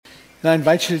And I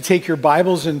invite you to take your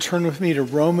Bibles and turn with me to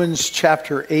Romans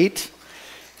chapter 8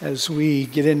 as we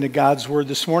get into God's Word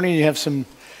this morning. You have some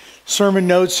sermon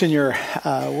notes in your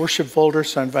worship folder,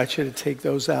 so I invite you to take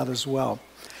those out as well.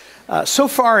 So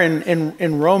far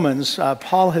in Romans,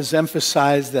 Paul has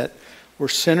emphasized that we're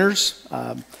sinners,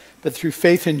 but through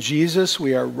faith in Jesus,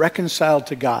 we are reconciled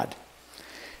to God.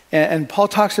 And Paul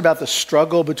talks about the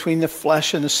struggle between the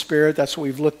flesh and the spirit. That's what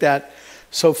we've looked at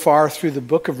so far through the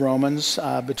book of Romans,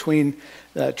 between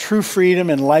true freedom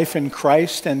and life in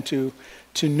Christ. And to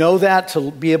know that,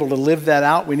 to be able to live that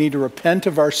out, we need to repent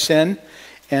of our sin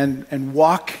and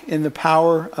walk in the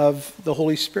power of the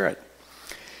Holy Spirit.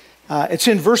 It's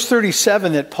in verse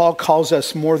 37 that Paul calls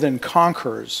us more than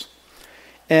conquerors.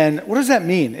 And what does that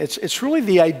mean? It's really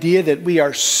the idea that we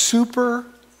are super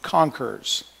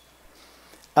conquerors.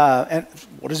 And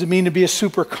what does it mean to be a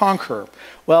super conqueror?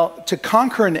 Well, to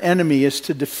conquer an enemy is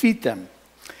to defeat them.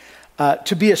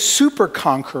 To be a super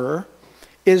conqueror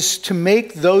is to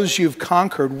make those you've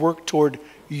conquered work toward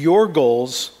your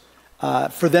goals,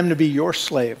 for them to be your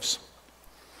slaves.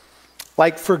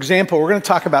 Like, for example, we're going to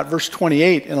talk about verse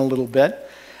 28 in a little bit.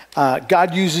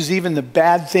 God uses even the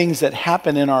bad things that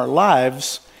happen in our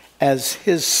lives as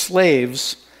his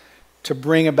slaves to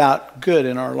bring about good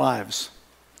in our lives.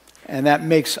 And that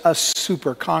makes us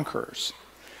super conquerors.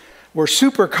 We're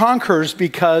super conquerors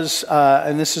because,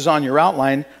 and this is on your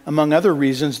outline, among other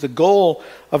reasons, the goal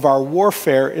of our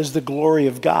warfare is the glory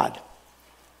of God.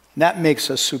 And that makes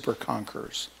us super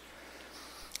conquerors.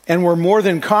 And we're more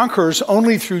than conquerors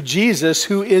only through Jesus,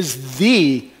 who is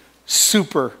the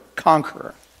super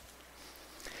conqueror.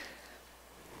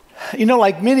 You know,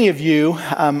 like many of you,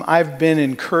 I've been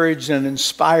encouraged and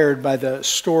inspired by the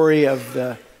story of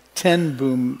the Ten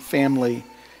Boom family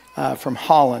from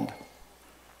Holland.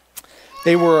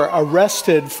 They were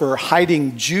arrested for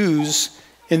hiding Jews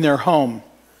in their home.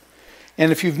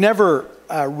 And if you've never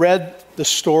read the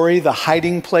story, The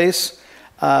Hiding Place,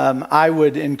 I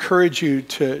would encourage you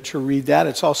to read that.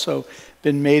 It's also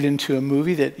been made into a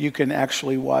movie that you can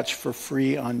actually watch for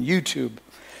free on YouTube.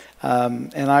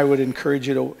 And I would encourage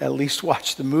you to at least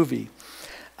watch the movie.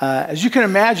 As you can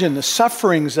imagine, the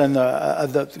sufferings and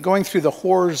the going through the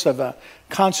horrors of a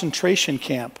concentration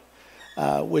camp,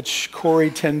 which Corrie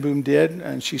ten Boom did,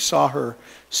 and she saw her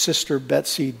sister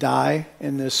Betsy die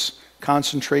in this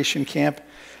concentration camp,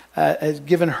 has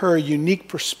given her a unique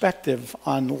perspective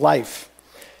on life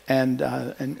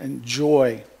and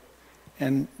joy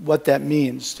and what that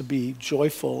means to be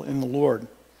joyful in the Lord.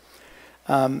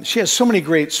 She has so many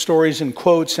great stories and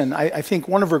quotes, and I think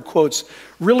one of her quotes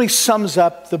really sums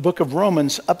up the book of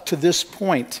Romans up to this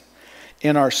point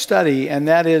in our study, and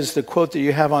that is the quote that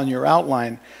you have on your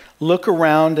outline. Look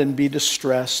around and be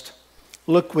distressed.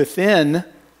 Look within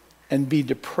and be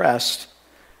depressed.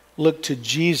 Look to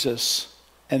Jesus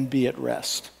and be at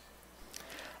rest.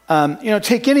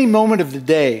 Take any moment of the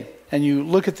day and you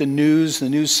look at the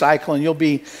news cycle, and you'll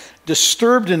be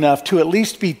disturbed enough to at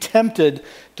least be tempted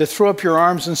to throw up your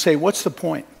arms and say, what's the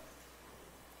point?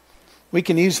 We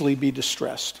can easily be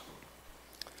distressed.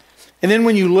 And then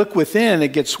when you look within,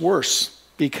 it gets worse,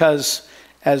 because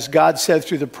as God said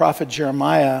through the prophet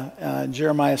Jeremiah, in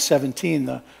Jeremiah 17,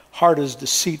 the heart is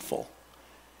deceitful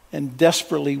and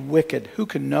desperately wicked. Who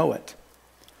can know it?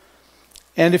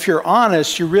 And if you're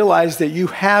honest, you realize that you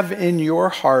have in your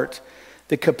heart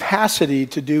the capacity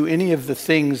to do any of the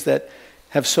things that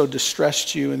have so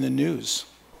distressed you in the news.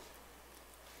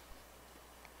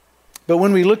 But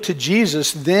when we look to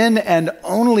Jesus, then and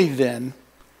only then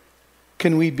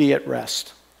can we be at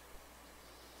rest.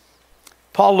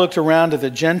 Paul looked around at the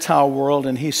Gentile world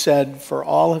and he said, for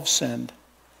all have sinned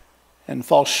and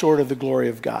fall short of the glory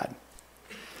of God.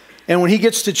 And when he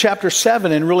gets to chapter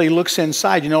 7 and really looks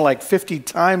inside, like 50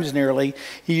 times nearly,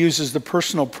 he uses the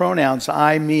personal pronouns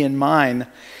I, me, and mine.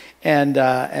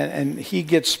 And he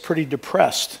gets pretty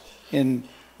depressed in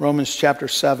Romans chapter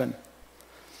 7.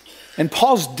 And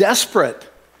Paul's desperate.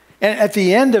 And at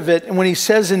the end of it, when he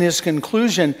says in his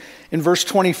conclusion, in verse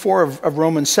 24 of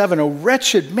Romans 7, "O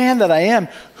wretched man that I am,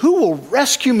 who will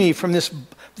rescue me from this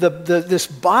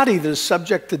body that is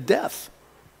subject to death?"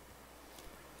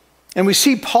 And we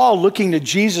see Paul looking to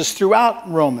Jesus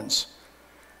throughout Romans.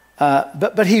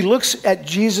 But he looks at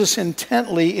Jesus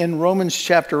intently in Romans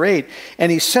chapter 8,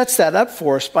 and he sets that up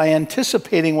for us by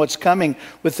anticipating what's coming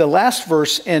with the last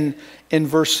verse in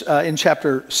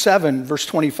chapter 7, verse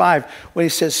 25, when he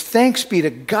says, "Thanks be to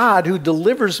God who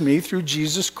delivers me through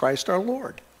Jesus Christ our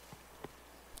Lord."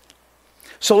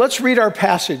 So let's read our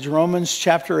passage, Romans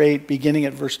chapter 8, beginning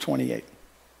at verse 28.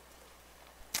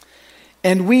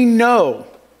 "And we know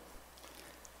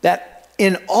that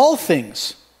in all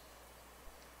things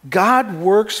God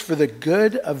works for the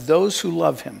good of those who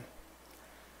love him,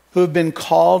 who have been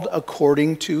called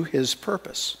according to his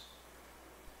purpose.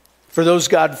 For those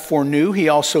God foreknew, he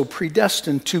also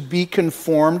predestined to be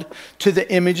conformed to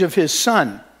the image of his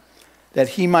Son, that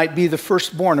he might be the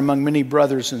firstborn among many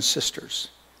brothers and sisters.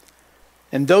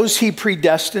 And those he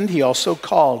predestined, he also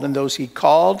called. And those he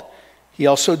called, he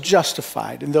also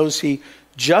justified. And those he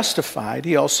justified,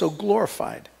 he also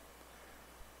glorified.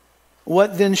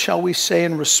 What then shall we say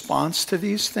in response to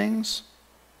these things?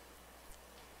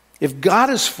 If God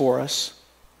is for us,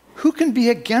 who can be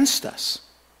against us?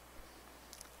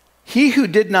 He who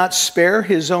did not spare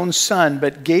his own Son,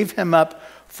 but gave him up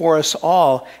for us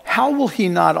all, how will he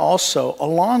not also,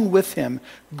 along with him,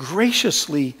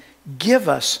 graciously give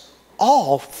us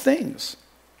all things?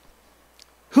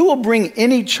 Who will bring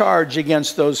any charge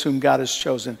against those whom God has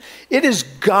chosen? It is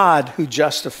God who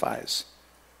justifies.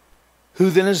 Who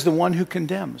then is the one who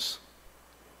condemns?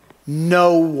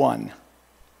 No one.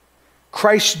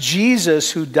 Christ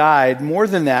Jesus, who died, more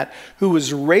than that, who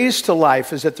was raised to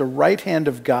life, is at the right hand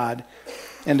of God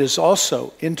and is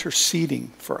also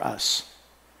interceding for us.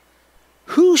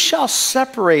 Who shall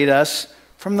separate us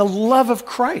from the love of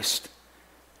Christ?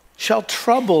 Shall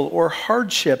trouble or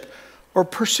hardship or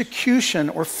persecution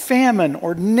or famine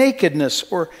or nakedness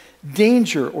or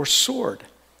danger or sword?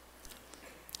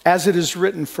 As it is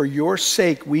written, for your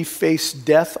sake we face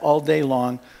death all day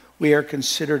long. We are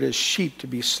considered as sheep to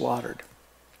be slaughtered.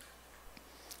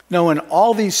 No, in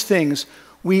all these things,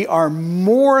 we are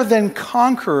more than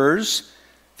conquerors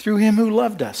through him who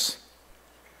loved us.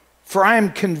 For I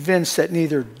am convinced that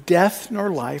neither death nor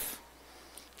life,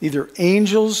 neither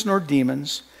angels nor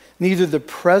demons, neither the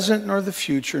present nor the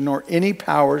future, nor any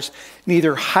powers,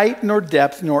 neither height nor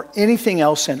depth, nor anything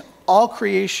else in all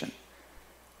creation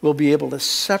will be able to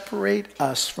separate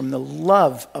us from the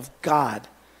love of God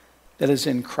that is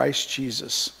in Christ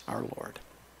Jesus our Lord.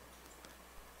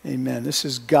 Amen. This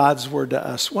is God's word to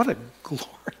us. What a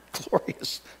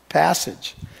glorious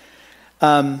passage.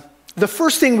 The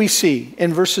first thing we see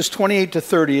in verses 28 to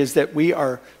 30 is that we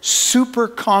are super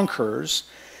conquerors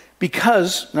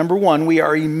because, number one, we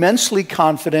are immensely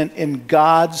confident in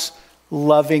God's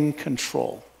loving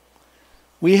control.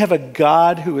 We have a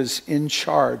God who is in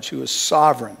charge, who is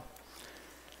sovereign.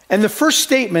 And the first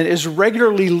statement is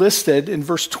regularly listed in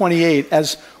verse 28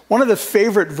 as one of the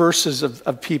favorite verses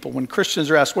of people. When Christians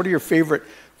are asked, what are your favorite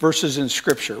verses in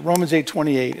Scripture? Romans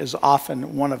 8:28 is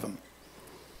often one of them.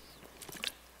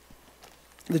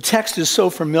 The text is so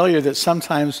familiar that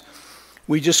sometimes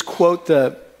we just quote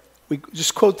the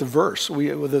verse,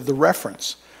 the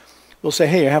reference. We'll say,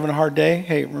 hey, you're having a hard day?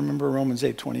 Hey, remember Romans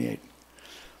 8:28.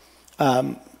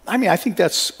 I think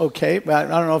that's okay, but I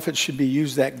don't know if it should be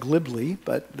used that glibly,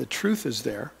 but the truth is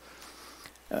there.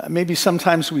 Maybe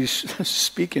sometimes we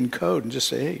speak in code and just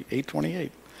say, hey,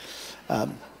 8:28.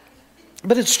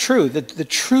 But it's true. The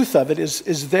truth of it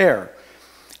is there.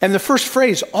 And the first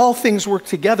phrase, all things work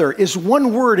together, is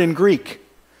one word in Greek.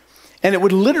 And it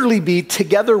would literally be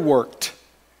together worked.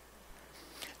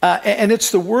 And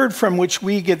it's the word from which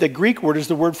we get, the Greek word is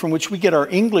the word from which we get our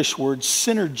English word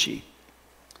synergy.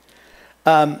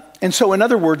 And so in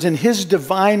other words, in his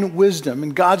divine wisdom, in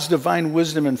God's divine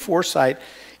wisdom and foresight,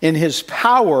 in his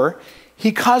power,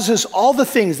 he causes all the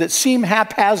things that seem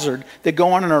haphazard that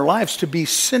go on in our lives to be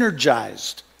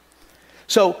synergized.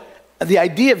 So the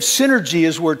idea of synergy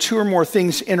is where two or more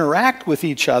things interact with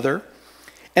each other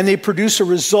and they produce a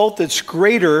result that's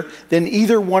greater than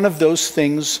either one of those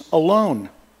things alone.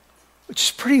 Which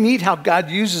is pretty neat how God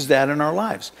uses that in our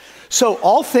lives. So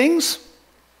all things,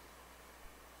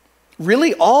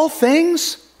 really all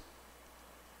things?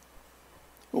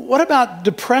 What about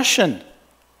depression?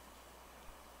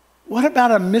 What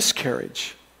about a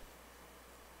miscarriage?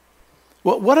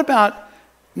 What about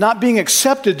not being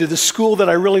accepted to the school that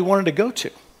I really wanted to go to?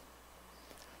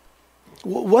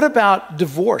 What about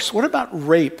divorce? What about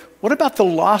rape? What about the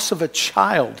loss of a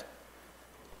child?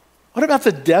 What about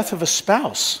the death of a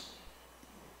spouse?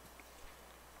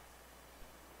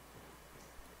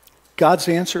 God's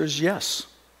answer is yes.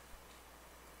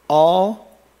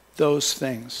 All those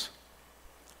things.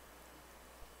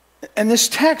 And this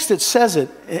text, it says it,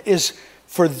 is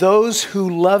for those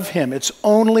who love him. It's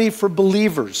only for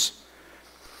believers.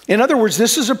 In other words,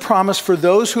 this is a promise for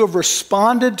those who have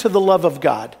responded to the love of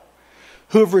God,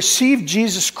 who have received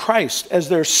Jesus Christ as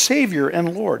their Savior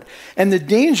and Lord. And the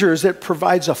danger is that it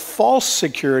provides a false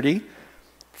security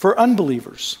for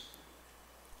unbelievers.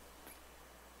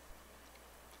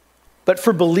 But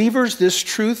for believers, this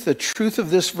truth, the truth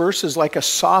of this verse is like a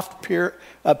soft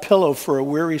pillow for a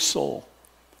weary soul.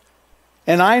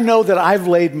 And I know that I've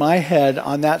laid my head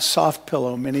on that soft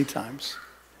pillow many times.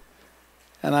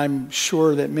 And I'm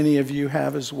sure that many of you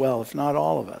have as well, if not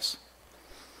all of us.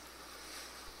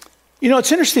 You know,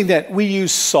 it's interesting that we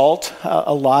use salt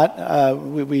a lot.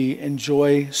 We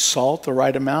enjoy salt the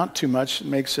right amount. Too much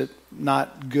makes it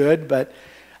not good. But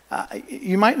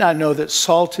you might not know that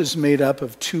salt is made up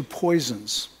of two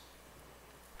poisons.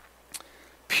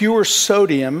 Pure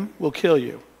sodium will kill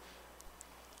you.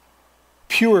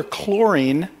 Pure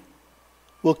chlorine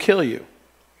will kill you.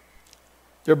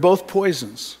 They're both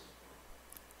poisons.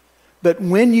 But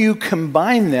when you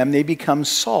combine them, they become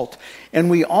salt. And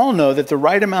we all know that the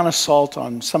right amount of salt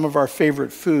on some of our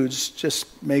favorite foods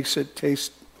just makes it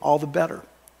taste all the better.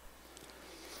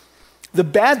 The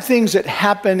bad things that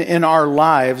happen in our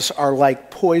lives are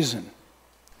like poison.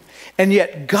 And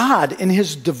yet God, in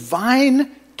his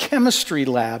divine chemistry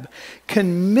lab,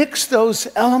 can mix those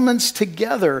elements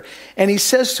together. And he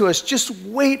says to us, just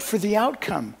wait for the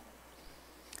outcome.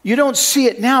 You don't see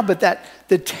it now, but that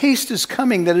the taste is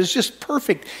coming that is just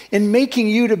perfect in making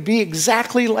you to be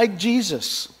exactly like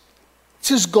Jesus. It's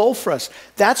his goal for us.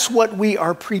 That's what we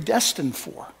are predestined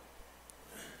for.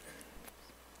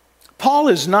 Paul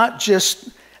is not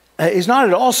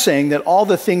at all saying that all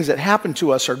the things that happen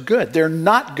to us are good. They're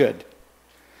not good.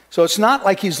 So it's not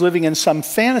like he's living in some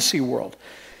fantasy world.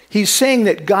 He's saying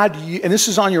that God, and this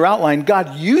is on your outline,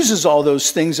 God uses all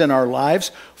those things in our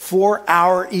lives for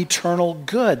our eternal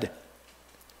good.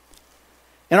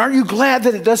 And aren't you glad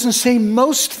that it doesn't say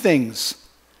most things?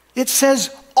 It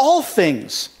says all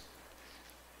things.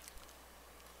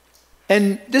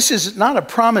 And this is not a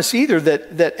promise either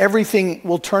that everything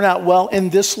will turn out well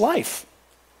in this life.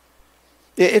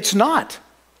 It's not.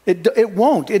 It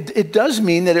won't. It does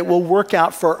mean that it will work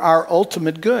out for our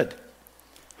ultimate good.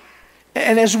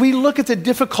 And as we look at the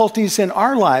difficulties in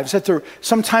our lives,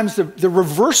 sometimes the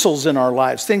reversals in our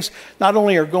lives, things not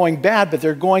only are going bad, but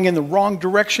they're going in the wrong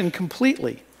direction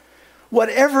completely.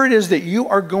 Whatever it is that you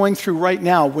are going through right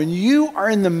now, when you are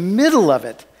in the middle of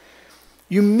it,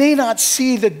 you may not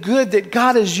see the good that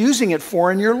God is using it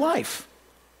for in your life.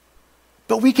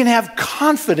 But we can have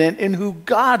confidence in who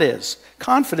God is.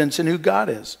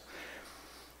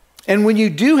 And when you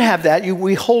do have that,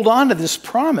 we hold on to this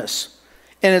promise.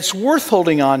 And it's worth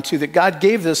holding on to that God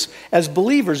gave this as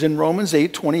believers in Romans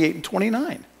 8, 28 and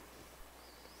 29.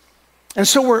 And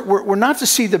so we're not to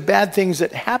see the bad things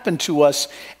that happen to us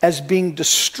as being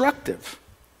destructive,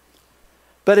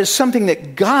 but as something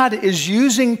that God is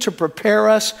using to prepare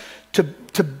us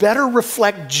to better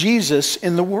reflect Jesus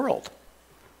in the world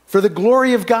for the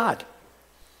glory of God.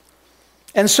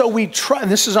 And so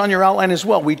and this is on your outline as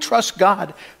well, we trust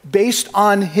God based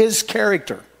on his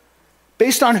character.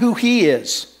 Based on who he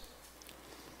is.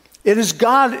 It is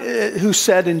God who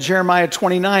said in Jeremiah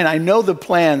 29, I know the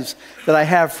plans that I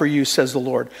have for you, says the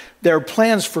Lord. They are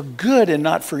plans for good and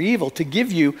not for evil, to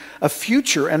give you a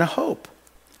future and a hope.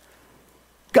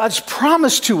 God's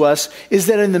promise to us is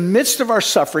that in the midst of our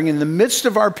suffering, in the midst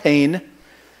of our pain,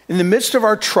 in the midst of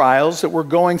our trials that we're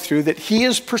going through, that he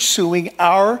is pursuing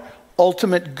our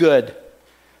ultimate good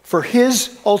for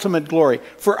his ultimate glory,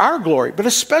 for our glory, but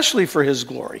especially for his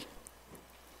glory.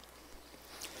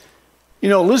 You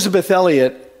know, Elizabeth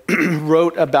Elliot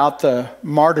wrote about the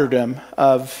martyrdom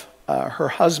of her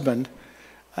husband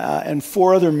and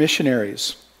 4 other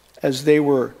missionaries as they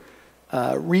were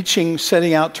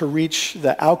setting out to reach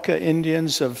the Auca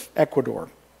Indians of Ecuador.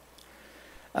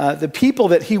 The people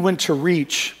that he went to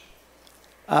reach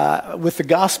with the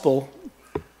gospel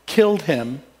killed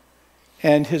him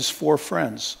and his 4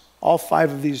 friends. All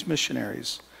 5 of these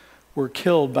missionaries were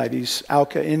killed by these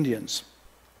Auca Indians.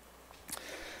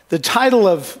 The title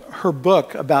of her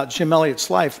book about Jim Elliot's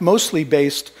life, mostly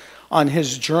based on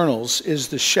his journals, is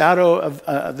The Shadow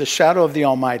of the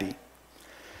Almighty.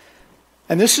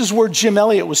 And this is where Jim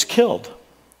Elliot was killed,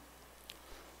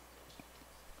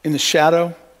 in the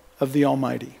shadow of the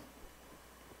Almighty.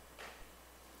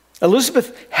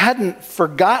 Elizabeth hadn't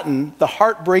forgotten the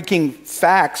heartbreaking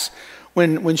facts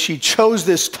when she chose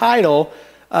this title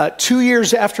 2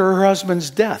 years after her husband's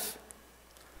death.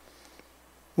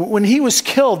 When he was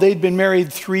killed, they'd been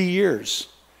married 3 years.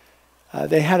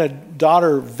 They had a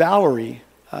daughter, Valerie,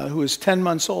 who was 10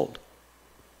 months old.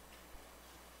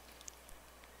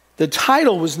 The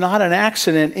title was not an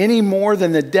accident any more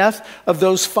than the death of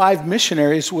those 5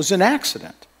 missionaries was an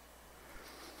accident.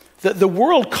 The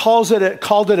world called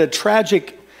it a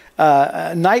tragic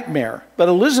nightmare, but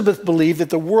Elizabeth believed that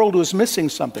the world was missing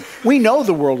something. We know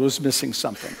the world was missing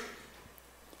something.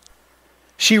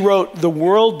 She wrote, "The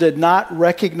world did not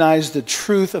recognize the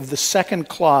truth of the second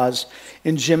clause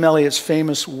in Jim Elliot's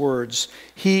famous words.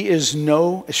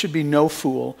 It should be no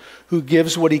fool who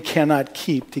gives what he cannot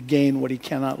keep to gain what he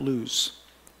cannot lose."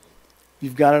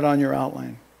 You've got it on your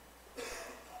outline.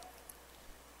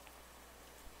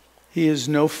 He is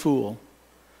no fool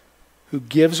who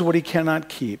gives what he cannot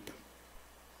keep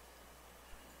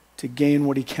to gain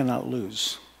what he cannot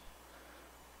lose.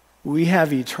 We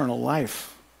have eternal life.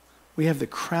 We have the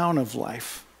crown of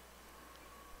life.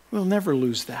 We'll never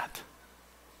lose that.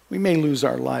 We may lose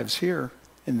our lives here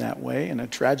in that way, in a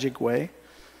tragic way.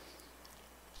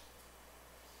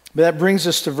 But that brings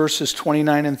us to verses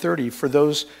 29 and 30. For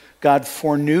those God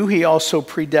foreknew, he also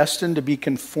predestined to be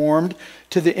conformed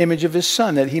to the image of his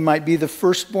Son, that he might be the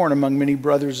firstborn among many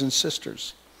brothers and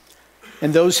sisters.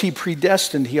 And those he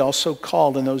predestined, he also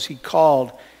called. And those he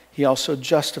called, he also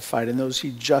justified. And those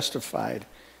he justified,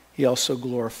 he also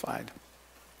glorified.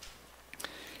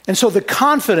 And so the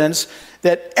confidence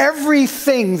that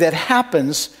everything that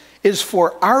happens is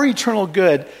for our eternal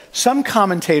good, some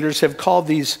commentators have called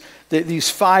these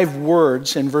 5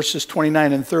 words in verses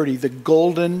 29 and 30 the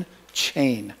golden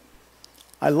chain.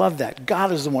 I love that.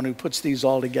 God is the one who puts these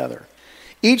all together.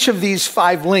 Each of these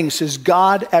 5 links is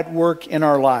God at work in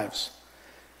our lives.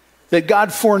 That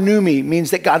God foreknew me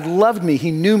means that God loved me.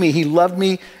 He knew me. He loved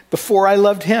me before I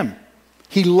loved him.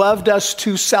 He loved us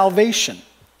to salvation.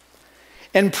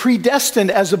 And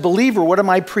predestined as a believer, what am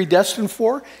I predestined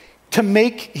for?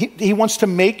 He wants to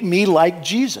make me like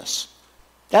Jesus.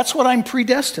 That's what I'm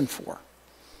predestined for.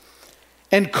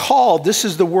 And called, this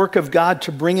is the work of God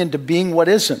to bring into being what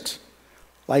isn't.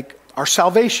 Like our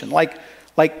salvation. Like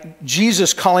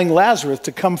Jesus calling Lazarus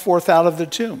to come forth out of the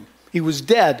tomb. He was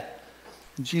dead.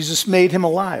 Jesus made him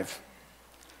alive.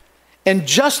 And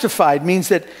justified means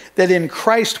that in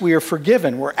Christ we are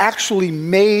forgiven. We're actually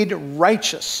made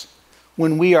righteous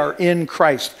when we are in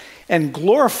Christ. And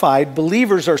glorified,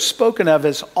 believers are spoken of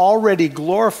as already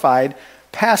glorified,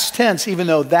 past tense, even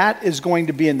though that is going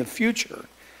to be in the future.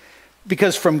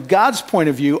 Because from God's point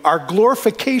of view, our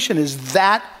glorification is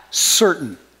that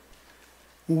certain.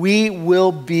 We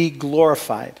will be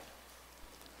glorified.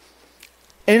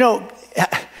 And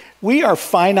we are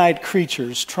finite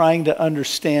creatures trying to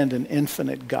understand an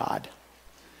infinite God.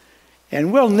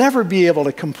 And we'll never be able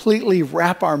to completely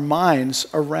wrap our minds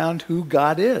around who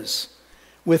God is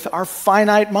with our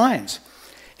finite minds.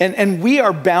 And we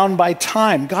are bound by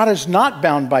time. God is not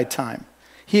bound by time.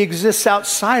 He exists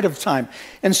outside of time.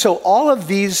 And so all of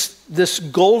this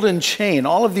golden chain,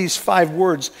 all of these 5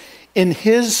 words,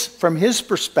 from his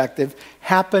perspective,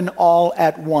 happen all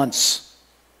at once.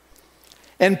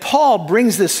 And Paul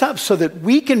brings this up so that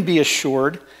we can be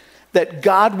assured that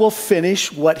God will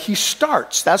finish what he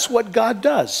starts. That's what God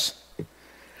does.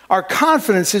 Our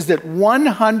confidence is that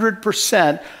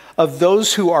 100% of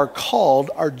those who are called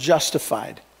are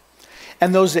justified.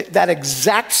 And that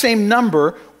exact same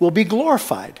number will be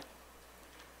glorified.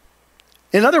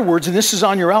 In other words, and this is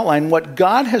on your outline, what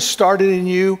God has started in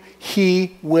you,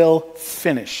 he will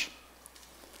finish.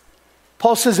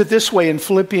 Paul says it this way in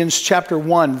Philippians chapter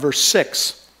 1, verse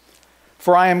 6.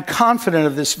 For I am confident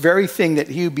of this very thing, that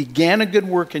he who began a good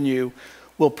work in you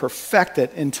will perfect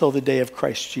it until the day of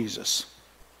Christ Jesus.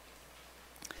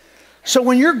 So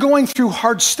when you're going through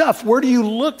hard stuff, where do you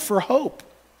look for hope?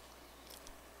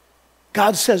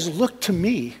 God says, look to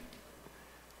me.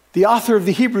 The author of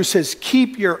the Hebrews says,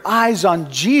 keep your eyes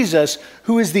on Jesus,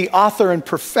 who is the author and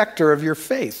perfecter of your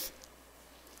faith.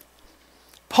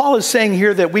 Paul is saying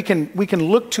here that we can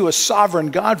look to a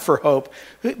sovereign God for hope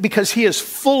because he is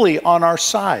fully on our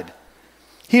side.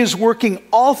 He is working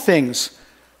all things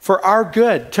for our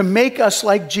good to make us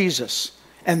like Jesus.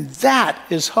 And that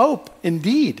is hope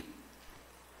indeed.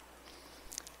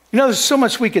 There's so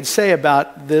much we could say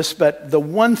about this, but the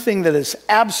one thing that is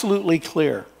absolutely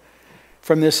clear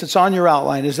from this, it's on your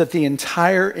outline, is that the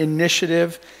entire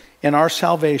initiative in our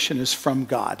salvation is from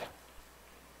God.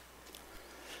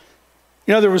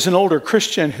 There was an older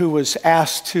Christian who was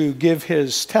asked to give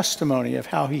his testimony of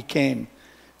how he came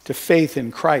to faith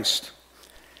in Christ.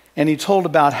 And he told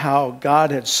about how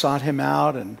God had sought him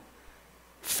out and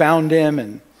found him,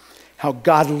 and how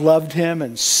God loved him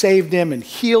and saved him and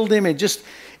healed him. It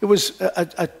was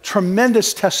a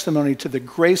tremendous testimony to the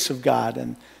grace of God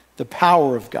and the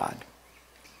power of God.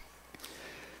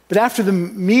 But after the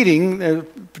meeting, a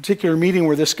particular meeting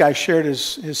where this guy shared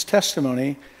his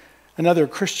testimony, another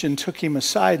Christian took him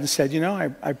aside and said,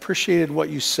 I appreciated what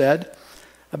you said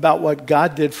about what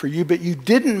God did for you, but you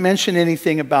didn't mention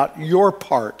anything about your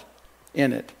part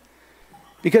in it.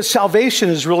 Because salvation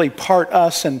is really part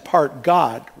us and part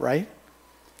God, right?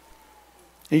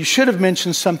 And you should have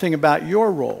mentioned something about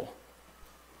your role.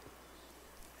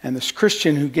 And this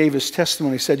Christian who gave his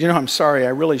testimony said, I'm sorry, I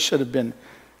really should have been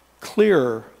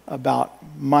clearer about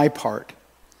my part.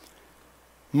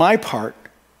 My part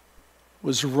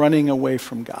was running away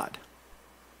from God.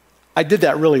 I did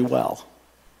that really well.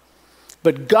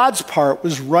 But God's part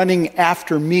was running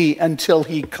after me until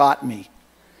he caught me.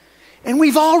 And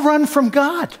we've all run from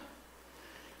God.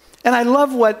 And I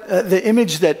love what the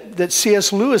image that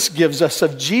C.S. Lewis gives us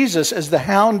of Jesus as the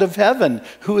hound of heaven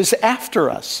who is after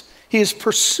us. He is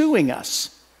pursuing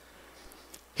us.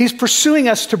 He's pursuing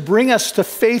us to bring us to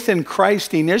faith in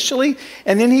Christ initially,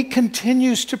 and then he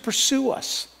continues to pursue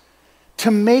us to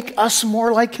make us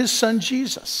more like his son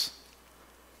Jesus.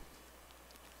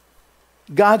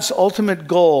 God's ultimate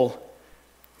goal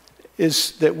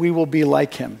is that we will be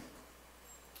like him.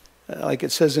 Like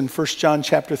it says in 1 John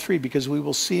chapter 3, because we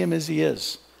will see him as he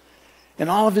is. In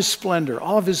all of his splendor,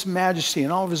 all of his majesty,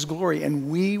 and all of his glory, and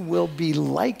we will be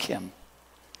like him.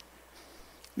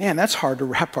 Man, that's hard to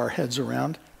wrap our heads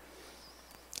around.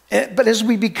 But as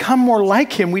we become more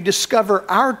like him, we discover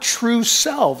our true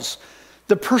selves,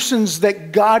 the persons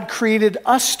that God created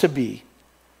us to be.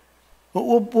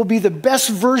 We'll be the best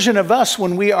version of us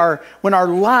when our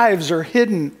lives are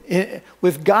hidden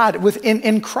with God,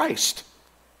 in Christ.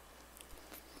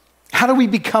 How do we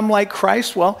become like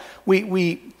Christ? Well,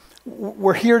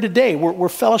 we're here today. We're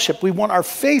fellowship. We want our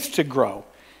faith to grow.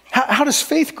 How does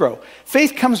faith grow?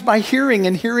 Faith comes by hearing,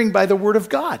 and hearing by the word of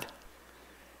God.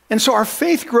 And so our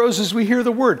faith grows as we hear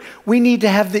the word. We need to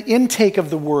have the intake of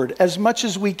the word as much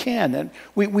as we can. And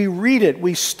we read it,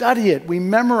 we study it, we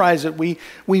memorize it, we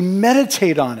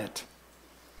meditate on it.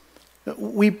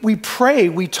 We pray,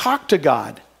 we talk to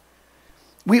God.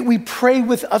 We pray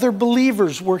with other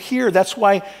believers. We're here. That's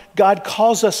why God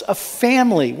calls us a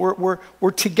family.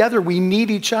 We're together. We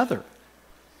need each other.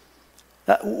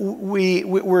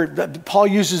 Paul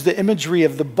uses the imagery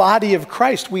of the body of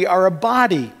Christ. We are a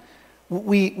body.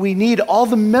 We need all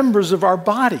the members of our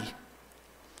body.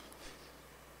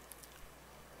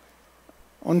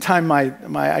 One time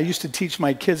I used to teach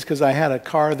my kids, because I had a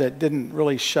car that didn't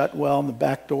really shut well in the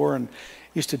back door, and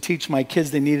used to teach my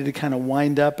kids they needed to kind of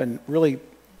wind up and really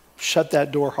shut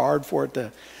that door hard for it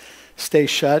to stay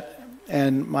shut.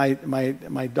 And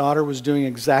my daughter was doing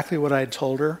exactly what I had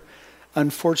told her.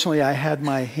 Unfortunately, I had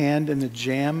my hand in the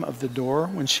jamb of the door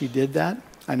when she did that.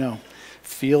 I know,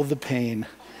 feel the pain.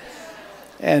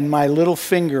 And my little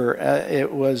finger,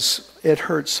 it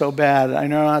hurt so bad. I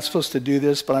know I'm not supposed to do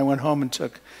this, but I went home and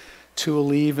took 2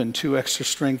 Aleve and 2 extra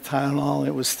strength Tylenol.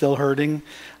 It was still hurting.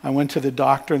 I went to the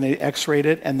doctor and they x-rayed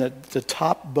it, and the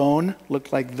top bone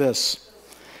looked like this.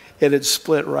 It had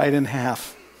split right in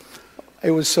half.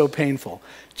 It was so painful.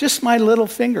 Just my little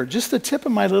finger, just the tip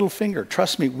of my little finger.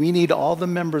 Trust me, we need all the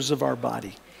members of our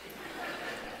body.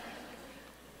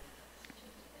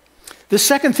 The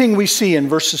second thing we see in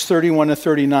verses 31 to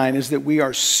 39 is that we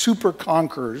are super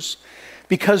conquerors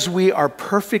because we are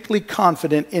perfectly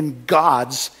confident in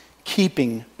God's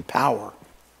keeping power.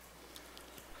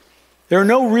 There are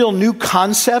no real new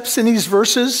concepts in these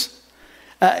verses.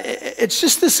 It's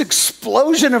just this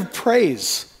explosion of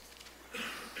praise.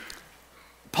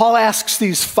 Paul asks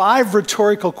these 5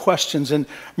 rhetorical questions, and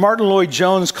Martin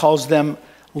Lloyd-Jones calls them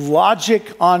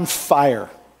logic on fire.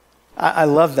 I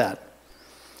love that.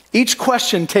 Each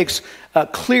question takes a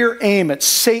clear aim at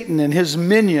Satan and his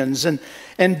minions and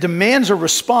demands a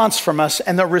response from us.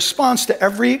 And the response to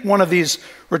every one of these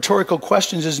rhetorical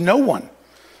questions is no one.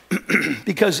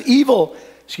 Because evil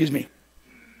is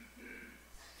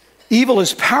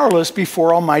powerless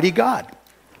before Almighty God.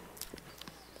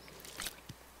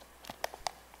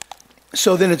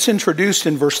 So then it's introduced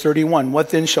in verse 31. What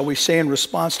then shall we say in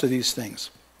response to these things?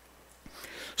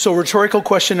 So rhetorical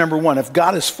question number 1, if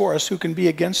God is for us, who can be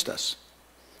against us?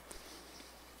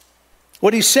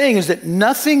 What he's saying is that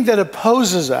nothing that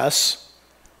opposes us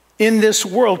in this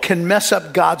world can mess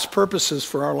up God's purposes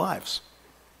for our lives.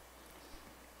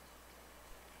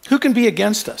 Who can be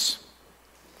against us?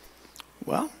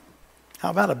 Well,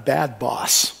 how about a bad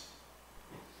boss?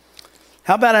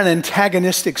 How about an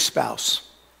antagonistic spouse?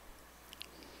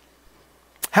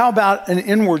 How about an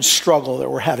inward struggle that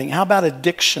we're having? How about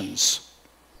addictions?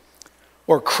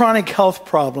 Or chronic health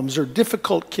problems, or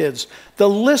difficult kids? The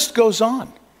list goes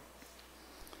on.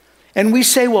 And we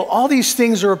say, well, all these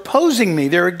things are opposing me.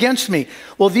 They're against me.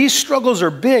 Well, these struggles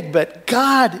are big, but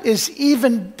God is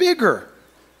even bigger.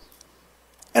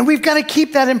 And we've got to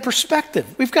keep that in perspective.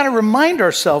 We've got to remind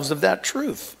ourselves of that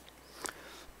truth.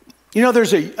 You know,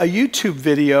 there's a YouTube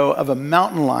video of a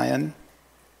mountain lion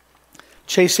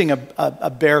chasing a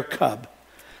bear cub.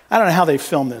 I don't know how they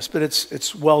filmed this, but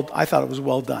I thought it was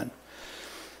well done.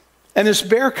 And this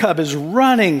bear cub is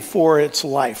running for its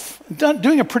life,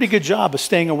 doing a pretty good job of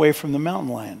staying away from the mountain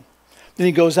lion. Then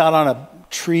he goes out on a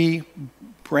tree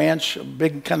branch, a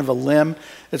big kind of a limb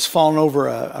that's fallen over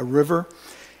a river,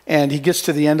 and he gets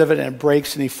to the end of it and it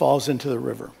breaks and he falls into the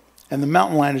river. And the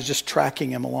mountain lion is just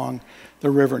tracking him along the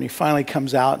river, and he finally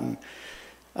comes out and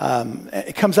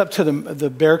it comes up to the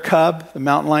bear cub, the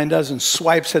mountain lion does, and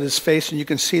swipes at his face, and you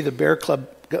can see the bear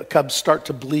cub start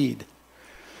to bleed.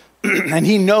 And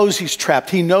he knows he's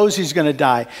trapped. He knows he's going to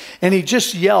die. And he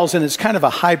just yells, and it's kind of a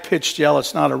high-pitched yell.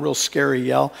 It's not a real scary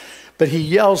yell. But he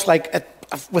yells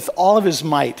with all of his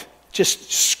might,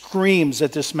 just screams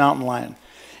at this mountain lion.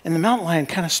 And the mountain lion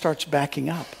kind of starts backing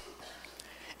up.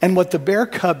 And what the bear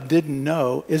cub didn't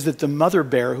know is that the mother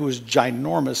bear, who is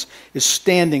ginormous, is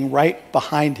standing right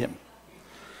behind him.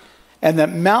 And the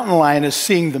mountain lion is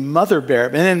seeing the mother bear.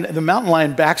 And then the mountain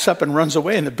lion backs up and runs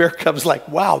away. And the bear cub's like,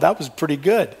 wow, that was pretty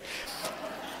good.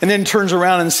 And then turns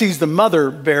around and sees the mother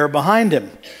bear behind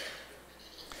him.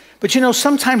 But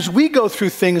sometimes we go through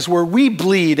things where we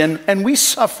bleed and we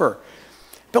suffer.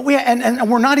 But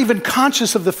we're not even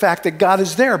conscious of the fact that God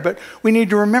is there. But we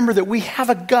need to remember that we have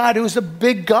a God who is a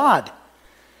big God.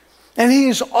 And he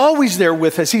is always there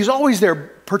with us. He's always there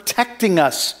protecting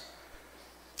us.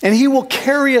 And he will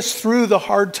carry us through the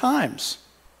hard times.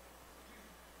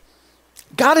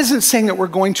 God isn't saying that we're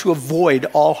going to avoid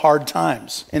all hard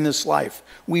times in this life.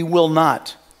 We will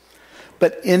not.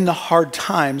 But in the hard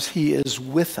times, he is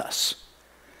with us.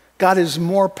 God is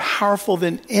more powerful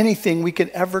than anything we could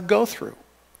ever go through.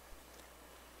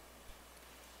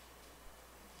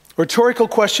 Rhetorical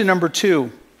question number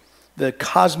 2, the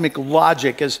cosmic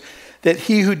logic is that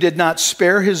he who did not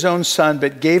spare his own son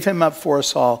but gave him up for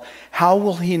us all, how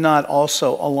will he not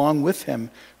also, along with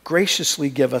him, graciously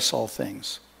give us all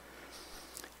things?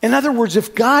 In other words,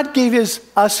 if God gave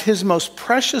us his most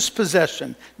precious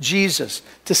possession, Jesus,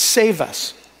 to save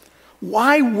us,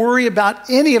 why worry about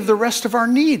any of the rest of our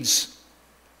needs,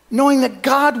 knowing that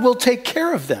God will take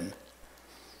care of them?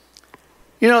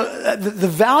 The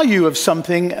value of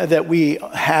something that we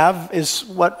have is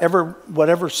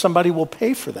whatever somebody will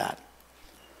pay for that.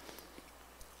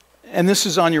 And this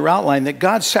is on your outline, that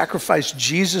God sacrificed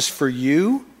Jesus for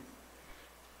you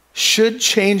should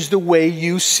change the way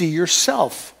you see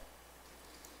yourself.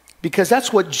 Because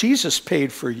that's what Jesus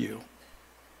paid for you.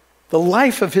 The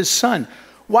life of his son.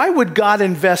 Why would God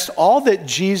invest all that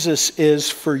Jesus is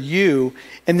for you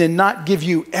and then not give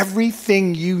you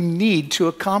everything you need to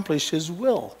accomplish his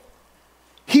will?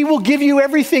 He will give you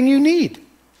everything you need.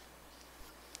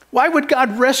 Why would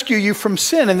God rescue you from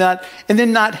sin and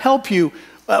then not help you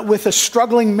with a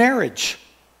struggling marriage?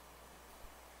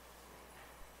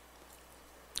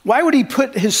 Why would he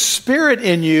put his spirit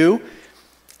in you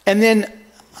and then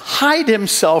hide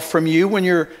himself from you when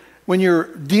you're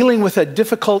dealing with a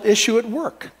difficult issue at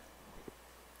work?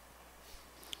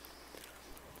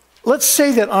 Let's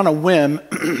say that on a whim,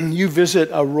 you visit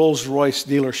a Rolls-Royce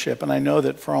dealership, and I know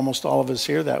that for almost all of us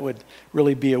here, that would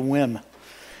really be a whim.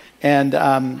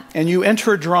 And you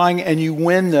enter a drawing and you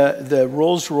win the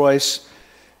Rolls-Royce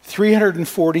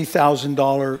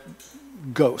 $340,000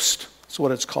 Ghost. That's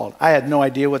what it's called. I had no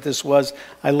idea what this was.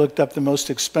 I looked up the most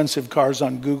expensive cars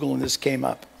on Google and this came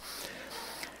up.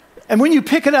 And when you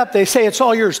pick it up, they say it's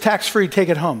all yours, tax-free, take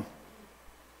it home.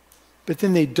 But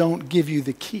then they don't give you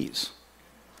the keys.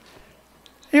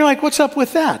 And you're like, what's up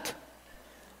with that?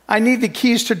 I need the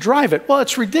keys to drive it. Well,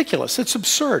 it's ridiculous. It's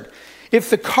absurd. If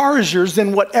the car is yours,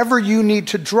 then whatever you need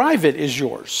to drive it is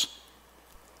yours.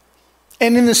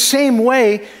 And in the same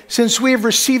way, since we have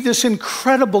received this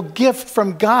incredible gift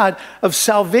from God of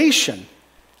salvation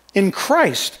in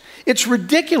Christ, it's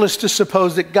ridiculous to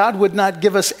suppose that God would not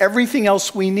give us everything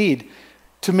else we need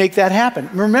to make that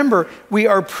happen. Remember, we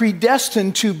are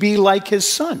predestined to be like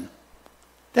his son.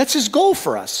 That's his goal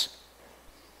for us.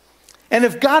 And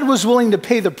if God was willing to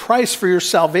pay the price for your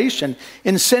salvation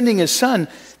in sending his son,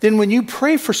 then when you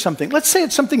pray for something, let's say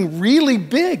it's something really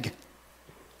big,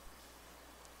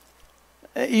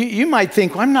 you might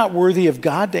think, well, I'm not worthy of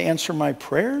God to answer my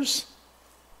prayers.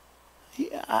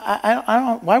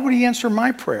 Why would he answer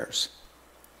my prayers?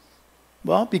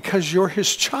 Well, because you're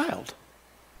his child.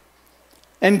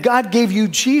 And God gave you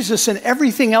Jesus, and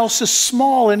everything else is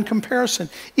small in comparison.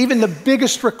 Even the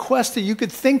biggest request that you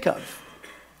could think of.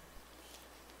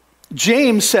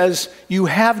 James says, you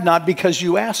have not because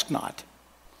you ask not.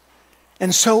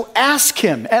 And so ask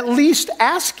him, at least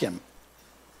ask him.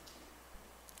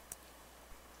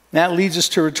 That leads us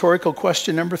to rhetorical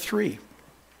question number 3.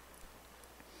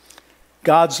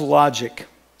 God's logic.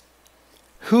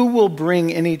 Who will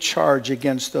bring any charge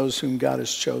against those whom God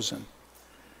has chosen?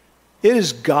 It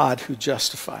is God who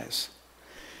justifies.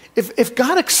 If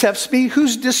God accepts me,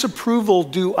 whose disapproval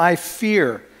do I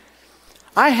fear?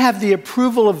 I have the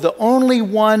approval of the only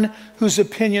one whose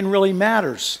opinion really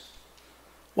matters.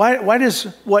 Why does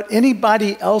what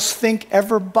anybody else think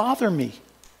ever bother me?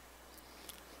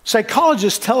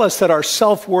 Psychologists tell us that our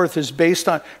self-worth is based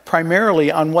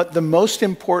primarily on what the most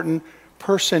important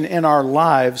person in our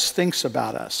lives thinks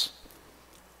about us.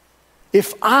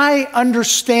 If I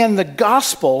understand the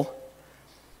gospel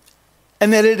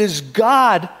and that it is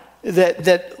God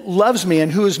that loves me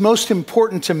and who is most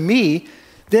important to me,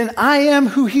 then I am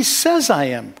who he says I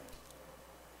am.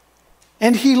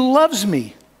 And he loves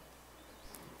me.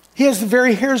 He has the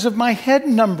very hairs of my head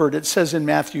numbered, it says in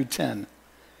Matthew 10.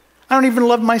 I don't even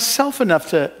love myself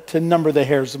enough to number the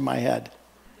hairs of my head.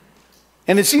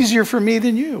 And it's easier for me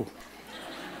than you.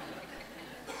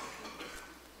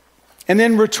 And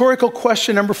then rhetorical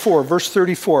question number 4, verse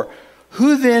 34.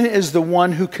 Who then is the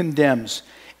one who condemns?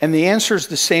 And the answer is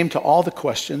the same to all the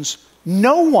questions.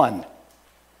 No one.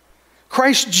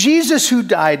 Christ Jesus, who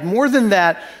died, more than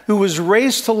that, who was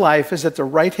raised to life, is at the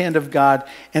right hand of God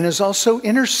and is also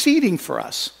interceding for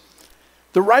us.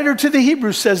 The writer to the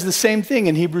Hebrews says the same thing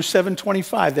in Hebrews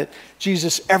 7:25, that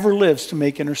Jesus ever lives to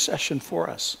make intercession for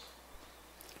us.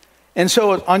 And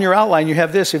so on your outline, you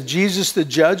have this. If Jesus the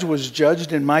judge was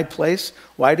judged in my place,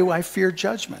 why do I fear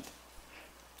judgment?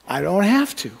 I don't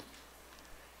have to.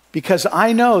 Because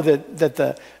I know that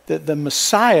the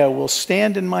Messiah will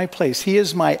stand in my place. He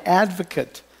is my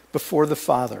advocate before the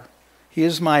Father. He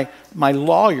is my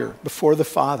lawyer before the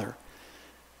Father.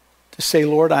 To say,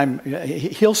 Lord,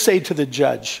 he'll say to the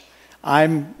judge,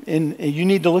 you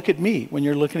need to look at me when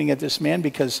you're looking at this man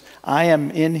because I am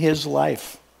in his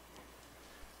life.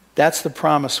 That's the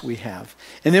promise we have.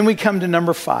 And then we come to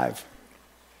number 5.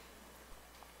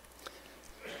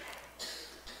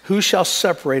 Who shall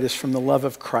separate us from the love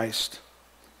of Christ?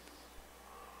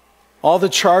 All the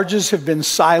charges have been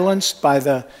silenced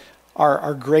by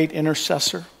our great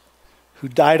intercessor who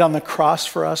died on the cross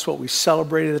for us, what we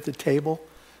celebrated at the table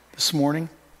this morning.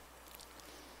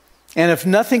 And if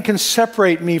nothing can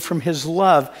separate me from his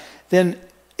love, then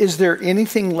is there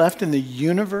anything left in the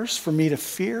universe for me to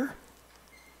fear?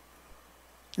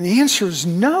 And the answer is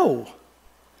no.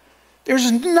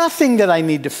 There's nothing that I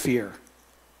need to fear.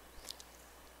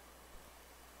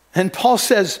 And Paul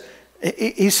says,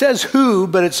 he says who,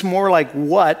 but it's more like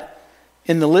what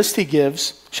in the list he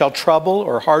gives. Shall trouble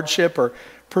or hardship or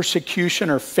persecution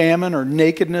or famine or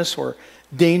nakedness or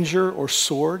danger or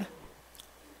sword?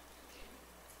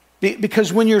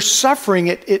 Because when you're suffering,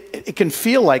 it can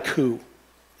feel like who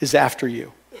is after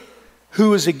you.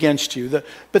 Who is against you.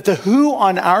 But the who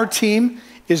on our team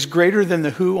is greater than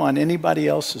the who on anybody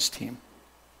else's team.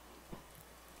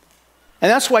 And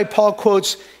that's why Paul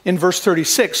quotes in verse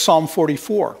 36, Psalm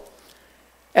 44.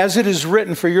 As it is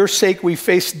written, for your sake we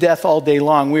face death all day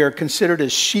long. We are considered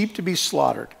as sheep to be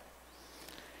slaughtered.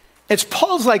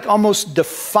 Paul's like almost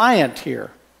defiant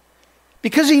here.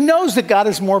 Because he knows that God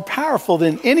is more powerful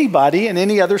than anybody in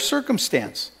any other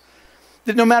circumstance.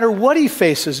 That no matter what he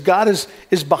faces, God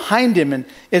is behind him and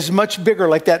is much bigger,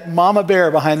 like that mama bear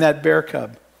behind that bear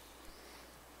cub.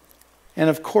 And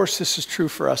of course, this is true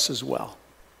for us as well.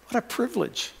 What a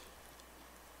privilege.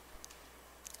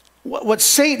 What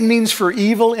Satan means for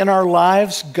evil in our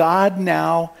lives, God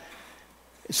now,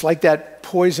 it's like that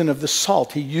poison of the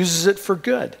salt. He uses it for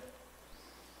good.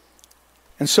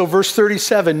 And so verse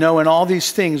 37, no, in all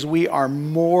these things we are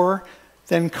more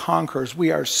than conquerors.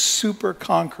 We are super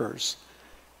conquerors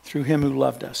through him who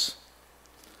loved us.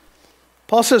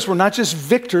 Paul says we're not just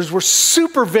victors, we're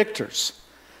super victors.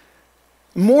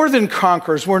 More than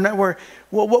conquerors.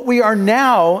 What we are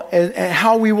now and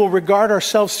how we will regard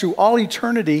ourselves through all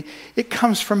eternity, it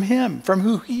comes from him, from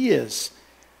who he is.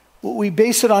 We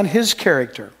base it on his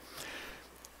character.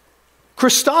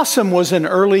 Chrysostom was an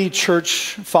early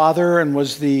church father and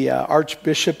was the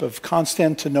Archbishop of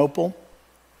Constantinople.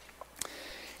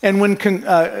 And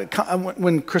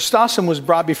when Chrysostom was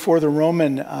brought before the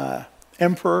Roman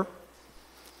emperor,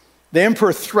 the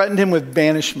emperor threatened him with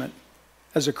banishment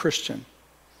as a Christian.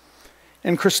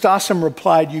 And Chrysostom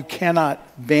replied, you cannot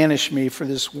banish me, for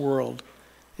this world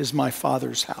is my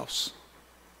Father's house.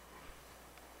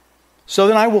 So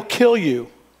then I will kill you,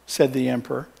 said the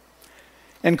emperor.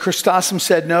 And Chrysostom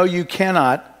said, no, you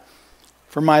cannot,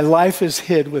 for my life is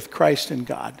hid with Christ in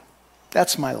God.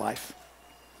 That's my life.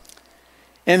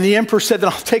 And the emperor said, then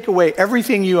I'll take away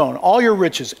everything you own, all your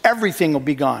riches, everything will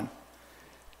be gone.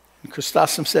 And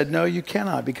Chrysostom said, no, you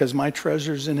cannot, because my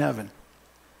treasure is in heaven.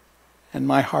 And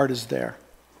my heart is there.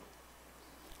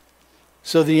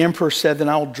 So the emperor said, then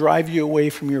I will drive you away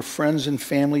from your friends and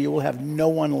family. You will have no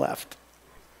one left.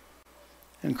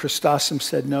 And Chrysostom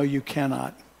said, no, you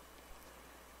cannot.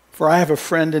 For I have a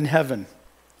friend in heaven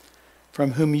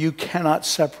from whom you cannot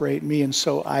separate me. And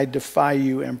so I defy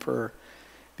you, emperor,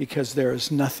 because there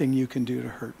is nothing you can do to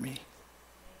hurt me.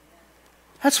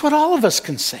 That's what all of us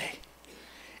can say.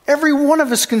 Every one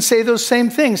of us can say those same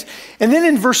things. And then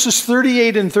in verses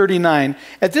 38 and 39,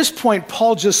 at this point,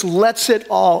 Paul just lets it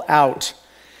all out.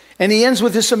 And he ends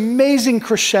with this amazing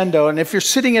crescendo. And if you're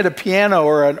sitting at a piano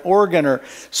or an organ or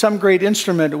some great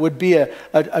instrument, it would be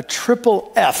a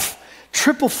triple F,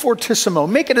 triple fortissimo.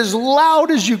 Make it as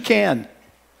loud as you can.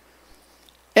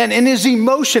 And in his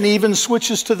emotion, he even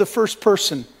switches to the first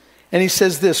person. And he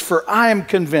says this, for I am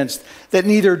convinced that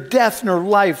neither death nor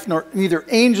life, nor neither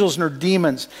angels nor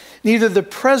demons, neither the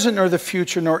present nor the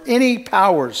future, nor any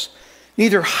powers,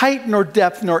 neither height nor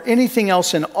depth, nor anything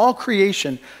else in all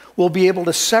creation will be able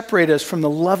to separate us from the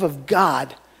love of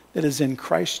God that is in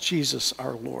Christ Jesus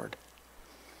our Lord.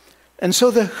 And so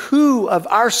the who of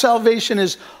our salvation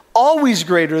is always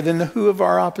greater than the who of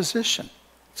our opposition.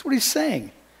 That's what he's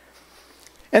saying.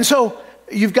 And so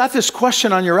you've got this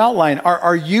question on your outline.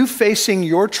 Are you facing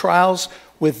your trials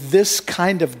with this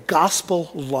kind of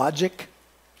gospel logic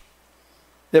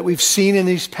that we've seen in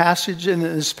this passage,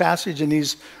 in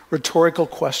these rhetorical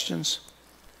questions?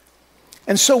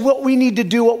 And so what we need to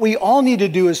do, what we all need to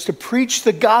do, is to preach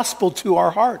the gospel to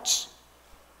our hearts.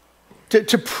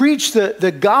 To preach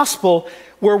the gospel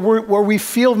where we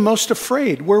feel most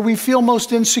afraid, where we feel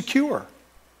most insecure.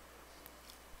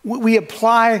 We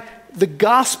apply the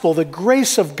gospel, the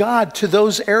grace of God, to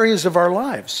those areas of our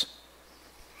lives.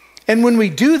 And when we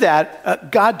do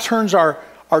that, God turns our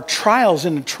trials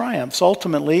into triumphs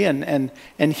ultimately, and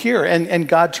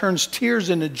God turns tears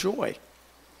into joy.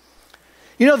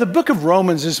 You know, the book of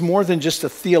Romans is more than just a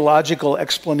theological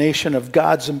explanation of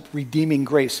God's redeeming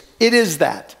grace. It is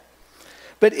that.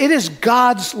 But it is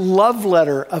God's love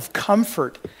letter of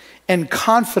comfort and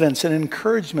confidence and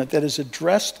encouragement that is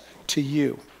addressed to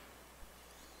you.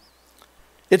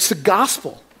 It's the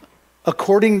gospel,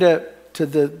 according to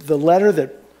the letter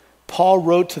that Paul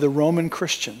wrote to the Roman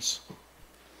Christians.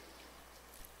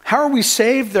 How are we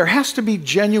saved? There has to be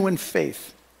genuine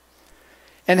faith.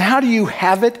 And how do you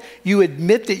have it? You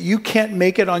admit that you can't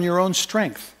make it on your own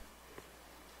strength.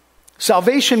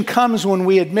 Salvation comes when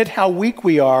we admit how weak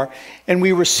we are and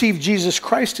we receive Jesus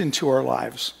Christ into our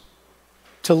lives,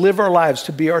 to live our lives,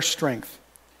 to be our strength.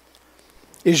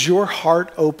 Is your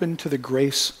heart open to the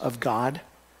grace of God?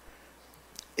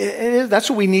 That's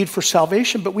what we need for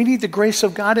salvation, but we need the grace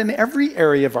of God in every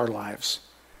area of our lives.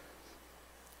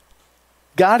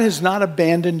 God has not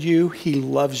abandoned you. He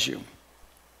loves you.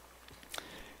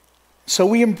 So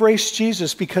we embrace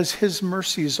Jesus because his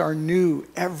mercies are new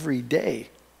every day.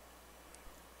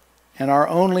 And our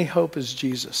only hope is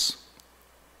Jesus.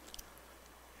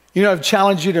 You know, I've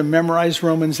challenged you to memorize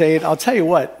Romans 8. I'll tell you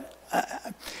what,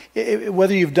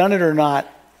 whether you've done it or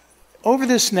not, over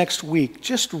this next week,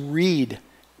 just read,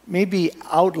 maybe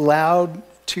out loud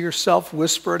to yourself,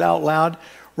 whisper it out loud,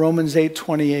 Romans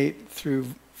 8:28 through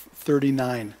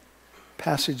 39,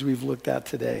 passage we've looked at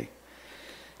today.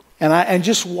 And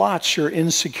just watch your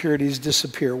insecurities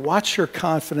disappear. Watch your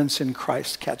confidence in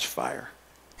Christ catch fire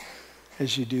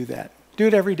as you do that. Do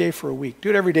it every day for a week. Do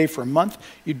it every day for a month.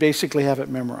 You'd basically have it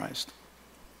memorized.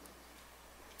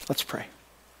 Let's pray.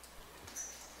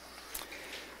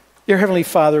 Dear Heavenly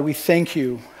Father, we thank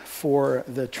you for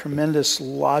the tremendous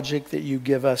logic that you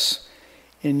give us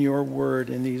in your word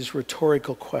in these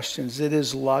rhetorical questions. It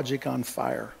is logic on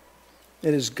fire.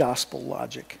 It is gospel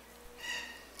logic.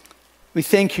 We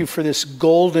thank you for this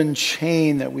golden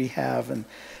chain that we have and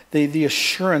the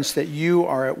assurance that you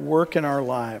are at work in our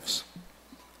lives.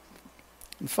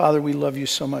 And Father, we love you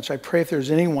so much. I pray if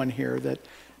there's anyone here that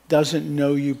doesn't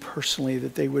know you personally,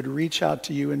 that they would reach out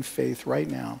to you in faith right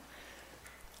now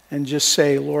and just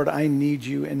say, Lord, I need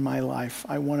you in my life.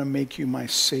 I want to make you my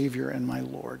Savior and my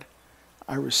Lord.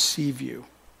 I receive you.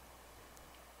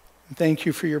 And thank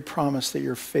you for your promise that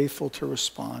you're faithful to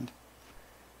respond.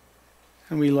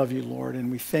 And we love you, Lord, and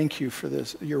we thank you for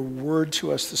this, your word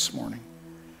to us this morning.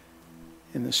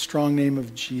 In the strong name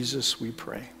of Jesus, we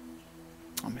pray.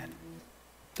 Amen.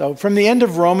 So from the end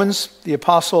of Romans, the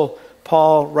Apostle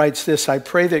Paul writes this, I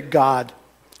pray that God,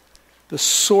 the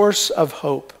source of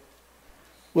hope,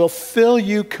 will fill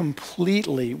you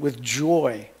completely with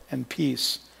joy and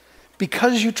peace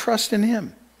because you trust in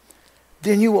him.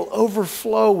 Then you will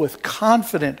overflow with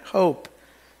confident hope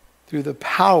through the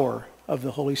power of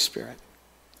the Holy Spirit.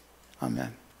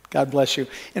 Amen. God bless you.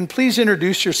 And please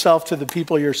introduce yourself to the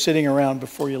people you're sitting around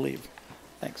before you leave.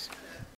 Thanks.